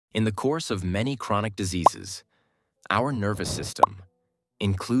In the course of many chronic diseases, our nervous system,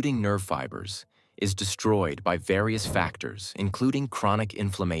 including nerve fibers, is destroyed by various factors, including chronic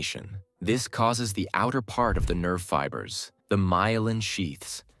inflammation. This causes the outer part of the nerve fibers, the myelin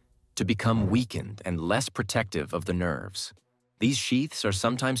sheaths, to become weakened and less protective of the nerves. These sheaths are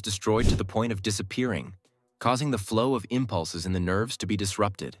sometimes destroyed to the point of disappearing, causing the flow of impulses in the nerves to be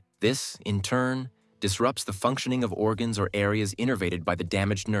disrupted. This, in turn, disrupts the functioning of organs or areas innervated by the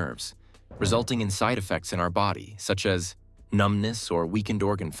damaged nerves, resulting in side effects in our body, such as numbness or weakened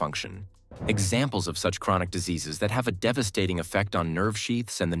organ function. Examples of such chronic diseases that have a devastating effect on nerve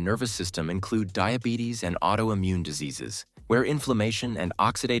sheaths and the nervous system include diabetes and autoimmune diseases, where inflammation and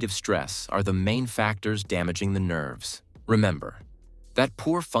oxidative stress are the main factors damaging the nerves. Remember that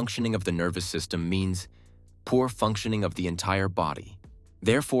poor functioning of the nervous system means poor functioning of the entire body.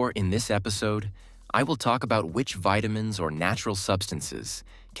 Therefore, in this episode, I will talk about which vitamins or natural substances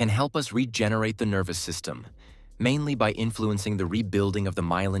can help us regenerate the nervous system, mainly by influencing the rebuilding of the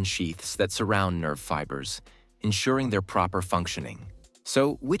myelin sheaths that surround nerve fibers, ensuring their proper functioning.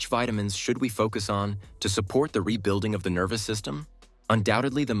 So, which vitamins should we focus on to support the rebuilding of the nervous system?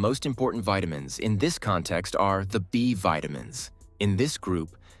 Undoubtedly, the most important vitamins in this context are the B vitamins. In this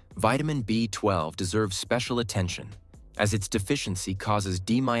group, vitamin B12 deserves special attention, as its deficiency causes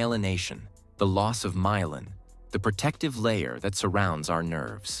demyelination, the loss of myelin, the protective layer that surrounds our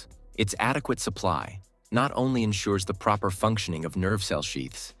nerves. Its adequate supply not only ensures the proper functioning of nerve cell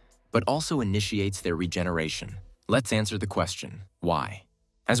sheaths, but also initiates their regeneration. Let's answer the question, why?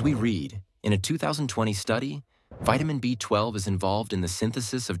 As we read, in a 2020 study, vitamin B12 is involved in the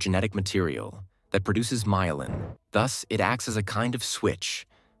synthesis of genetic material that produces myelin. Thus, it acts as a kind of switch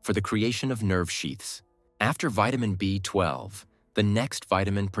for the creation of nerve sheaths. After vitamin B12, the next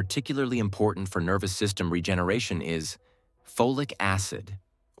vitamin particularly important for nervous system regeneration is folic acid,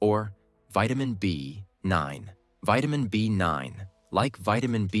 or vitamin B9. Vitamin B9, like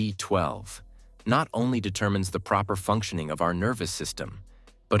vitamin B12, not only determines the proper functioning of our nervous system,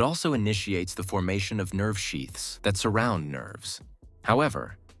 but also initiates the formation of nerve sheaths that surround nerves.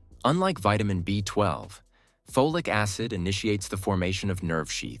 However, unlike vitamin B12, folic acid initiates the formation of nerve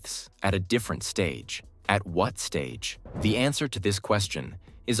sheaths at a different stage. At what stage? The answer to this question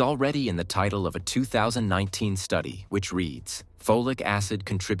is already in the title of a 2019 study, which reads, "Folic acid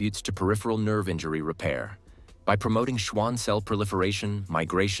contributes to peripheral nerve injury repair by promoting Schwann cell proliferation,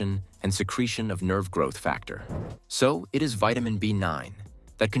 migration, and secretion of nerve growth factor." So, it is vitamin B9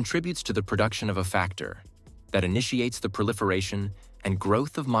 that contributes to the production of a factor that initiates the proliferation and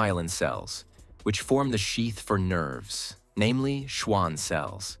growth of myelin cells, which form the sheath for nerves, namely Schwann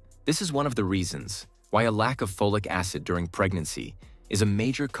cells. This is one of the reasons why a lack of folic acid during pregnancy is a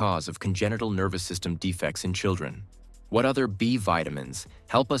major cause of congenital nervous system defects in children. What other B vitamins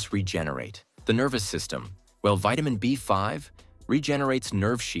help us regenerate the nervous system? Well, vitamin B5 regenerates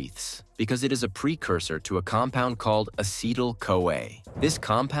nerve sheaths because it is a precursor to a compound called acetyl-CoA. This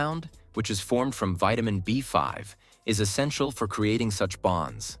compound, which is formed from vitamin B5, is essential for creating such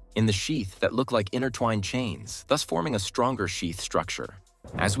bonds in the sheath that look like intertwined chains, thus forming a stronger sheath structure.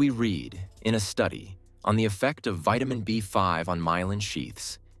 As we read in a study on the effect of vitamin B5 on myelin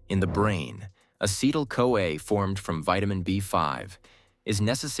sheaths in the brain, acetyl-CoA formed from vitamin B5 is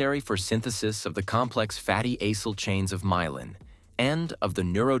necessary for synthesis of the complex fatty acyl chains of myelin and of the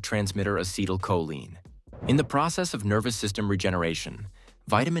neurotransmitter acetylcholine. In the process of nervous system regeneration,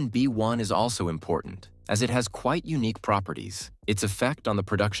 vitamin B1 is also important, as it has quite unique properties. Its effect on the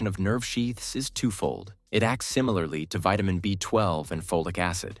production of nerve sheaths is twofold. It acts similarly to vitamin B12 and folic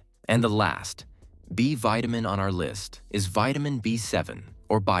acid. And the last B vitamin on our list is vitamin B7,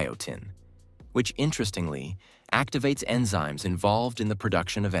 or biotin, which interestingly activates enzymes involved in the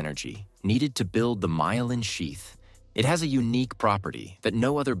production of energy needed to build the myelin sheath. It has a unique property that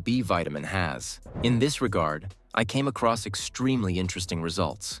no other B vitamin has. In this regard, I came across extremely interesting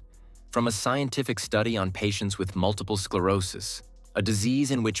results from a scientific study on patients with multiple sclerosis, a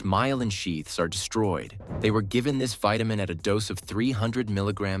disease in which myelin sheaths are destroyed. They were given this vitamin at a dose of 300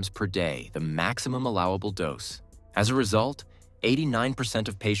 milligrams per day, the maximum allowable dose. As a result, 89%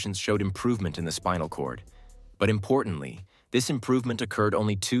 of patients showed improvement in the spinal cord. But importantly, this improvement occurred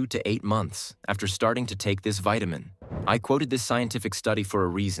only 2 to 8 months after starting to take this vitamin. I quoted this scientific study for a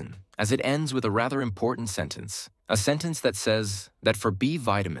reason, as it ends with a rather important sentence. A sentence that says that for B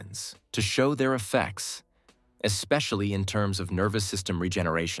vitamins to show their effects, especially in terms of nervous system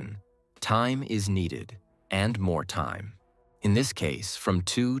regeneration, time is needed, and more time. In this case, from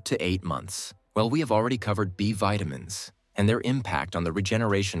 2 to 8 months. Well, we have already covered B vitamins and their impact on the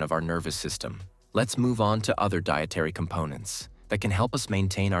regeneration of our nervous system. Let's move on to other dietary components that can help us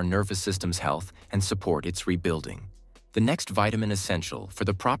maintain our nervous system's health and support its rebuilding. The next vitamin essential for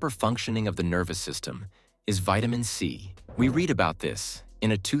the proper functioning of the nervous system is vitamin C. We read about this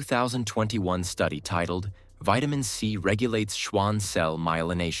in a 2021 study titled "Vitamin C Regulates Schwann Cell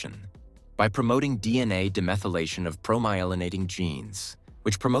Myelination" by promoting DNA demethylation of promyelinating genes,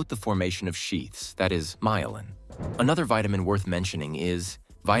 which promote the formation of sheaths, that is, myelin. Another vitamin worth mentioning is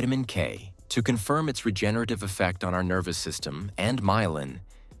vitamin K. To confirm its regenerative effect on our nervous system and myelin,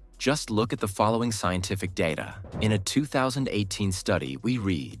 just look at the following scientific data. In a 2018 study, we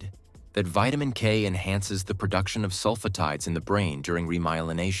read that vitamin K enhances the production of sulfatides in the brain during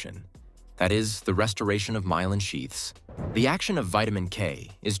remyelination, that is, the restoration of myelin sheaths. The action of vitamin K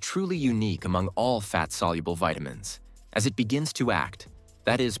is truly unique among all fat-soluble vitamins, as it begins to act,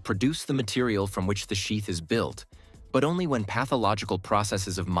 that is, produce the material from which the sheath is built, but only when pathological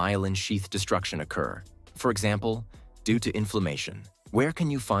processes of myelin sheath destruction occur. For example, due to inflammation. Where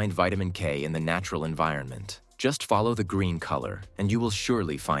can you find vitamin K in the natural environment? Just follow the green color, and you will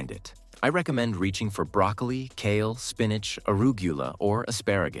surely find it. I recommend reaching for broccoli, kale, spinach, arugula, or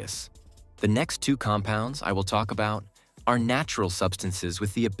asparagus. The next two compounds I will talk about are natural substances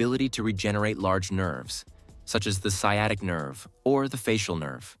with the ability to regenerate large nerves, such as the sciatic nerve or the facial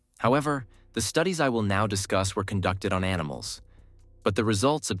nerve. However, the studies I will now discuss were conducted on animals, but the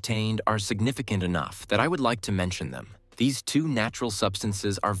results obtained are significant enough that I would like to mention them. These two natural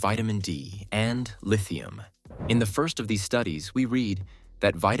substances are vitamin D and lithium. In the first of these studies, we read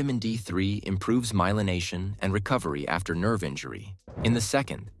that vitamin D3 improves myelination and recovery after nerve injury. In the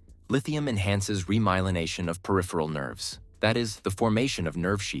second, lithium enhances remyelination of peripheral nerves, that is, the formation of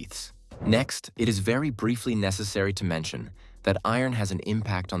nerve sheaths. Next, it is very briefly necessary to mention that iron has an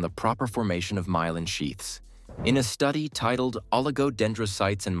impact on the proper formation of myelin sheaths. In a study titled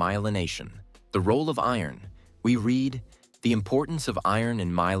Oligodendrocytes and Myelination, the role of iron, we read, the importance of iron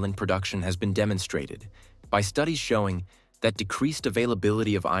in myelin production has been demonstrated by studies showing that decreased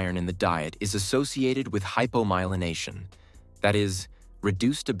availability of iron in the diet is associated with hypomyelination, that is,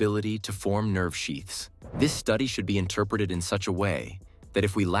 reduced ability to form nerve sheaths. This study should be interpreted in such a way that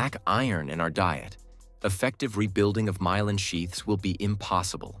if we lack iron in our diet, effective rebuilding of myelin sheaths will be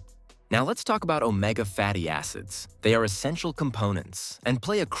impossible. Now let's talk about omega fatty acids. They are essential components and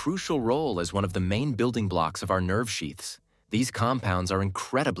play a crucial role as one of the main building blocks of our nerve sheaths. These compounds are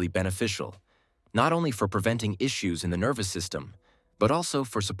incredibly beneficial, not only for preventing issues in the nervous system, but also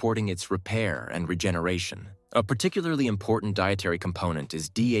for supporting its repair and regeneration. A particularly important dietary component is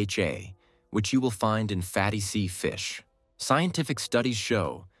DHA, which you will find in fatty sea fish. Scientific studies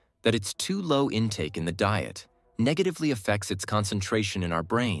show that its too low intake in the diet negatively affects its concentration in our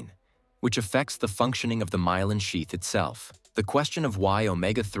brain, which affects the functioning of the myelin sheath itself. The question of why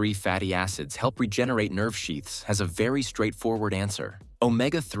omega-3 fatty acids help regenerate nerve sheaths has a very straightforward answer.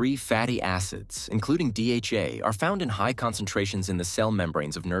 Omega-3 fatty acids, including DHA, are found in high concentrations in the cell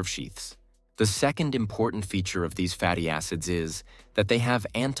membranes of nerve sheaths. The second important feature of these fatty acids is that they have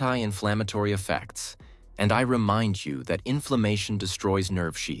anti-inflammatory effects, and I remind you that inflammation destroys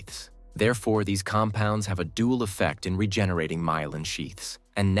nerve sheaths. Therefore, these compounds have a dual effect in regenerating myelin sheaths.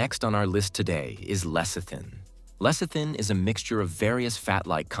 And next on our list today is lecithin. Lecithin is a mixture of various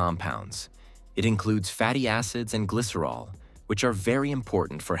fat-like compounds. It includes fatty acids and glycerol, which are very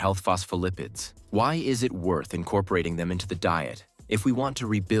important for health phospholipids. Why is it worth incorporating them into the diet if we want to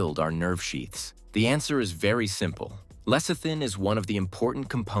rebuild our nerve sheaths? The answer is very simple. Lecithin is one of the important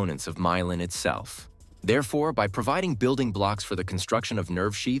components of myelin itself. Therefore, by providing building blocks for the construction of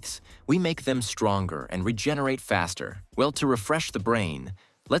nerve sheaths, we make them stronger and regenerate faster. Well, to refresh the brain,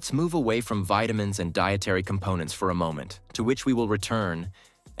 let's move away from vitamins and dietary components for a moment, to which we will return,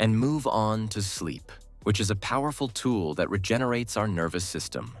 and move on to sleep, which is a powerful tool that regenerates our nervous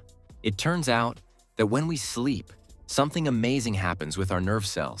system. It turns out that when we sleep, something amazing happens with our nerve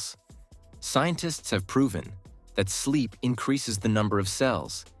cells. Scientists have proven that sleep increases the number of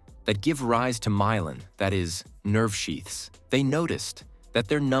cells that give rise to myelin, that is, nerve sheaths. They noticed that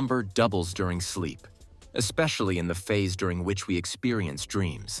their number doubles during sleep, especially in the phase during which we experience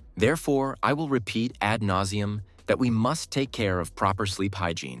dreams. Therefore, I will repeat ad nauseum that we must take care of proper sleep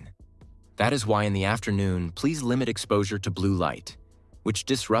hygiene. That is why in the afternoon, please limit exposure to blue light, which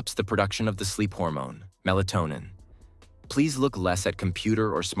disrupts the production of the sleep hormone, melatonin. Please look less at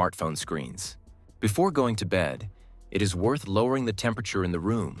computer or smartphone screens. Before going to bed, it is worth lowering the temperature in the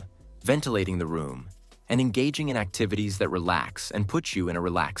room, ventilating the room, and engaging in activities that relax and put you in a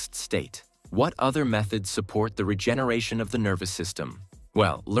relaxed state. What other methods support the regeneration of the nervous system?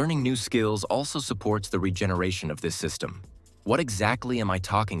 Well, learning new skills also supports the regeneration of this system. What exactly am I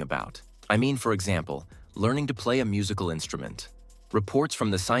talking about? I mean, for example, learning to play a musical instrument. Reports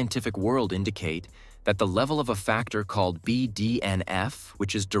from the scientific world indicate that the level of a factor called BDNF,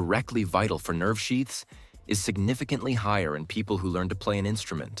 which is directly vital for nerve sheaths, is significantly higher in people who learn to play an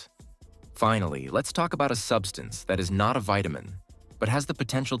instrument. Finally, let's talk about a substance that is not a vitamin, but has the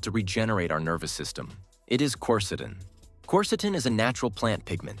potential to regenerate our nervous system. It is quercetin. Quercetin is a natural plant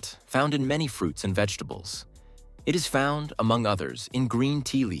pigment found in many fruits and vegetables. It is found, among others, in green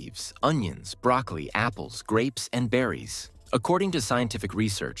tea leaves, onions, broccoli, apples, grapes, and berries. According to scientific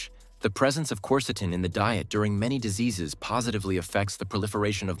research, the presence of quercetin in the diet during many diseases positively affects the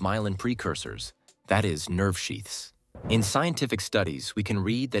proliferation of myelin precursors, that is, nerve sheaths. In scientific studies, we can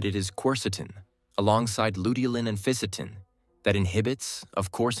read that it is quercetin, alongside luteolin and fisetin, that inhibits,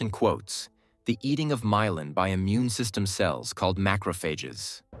 of course in quotes, the eating of myelin by immune system cells called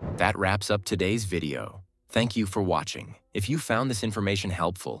macrophages. That wraps up today's video. Thank you for watching. If you found this information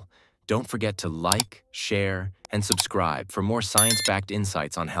helpful, don't forget to like, share, and subscribe for more science-backed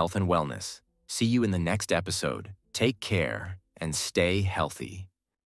insights on health and wellness. See you in the next episode. Take care and stay healthy.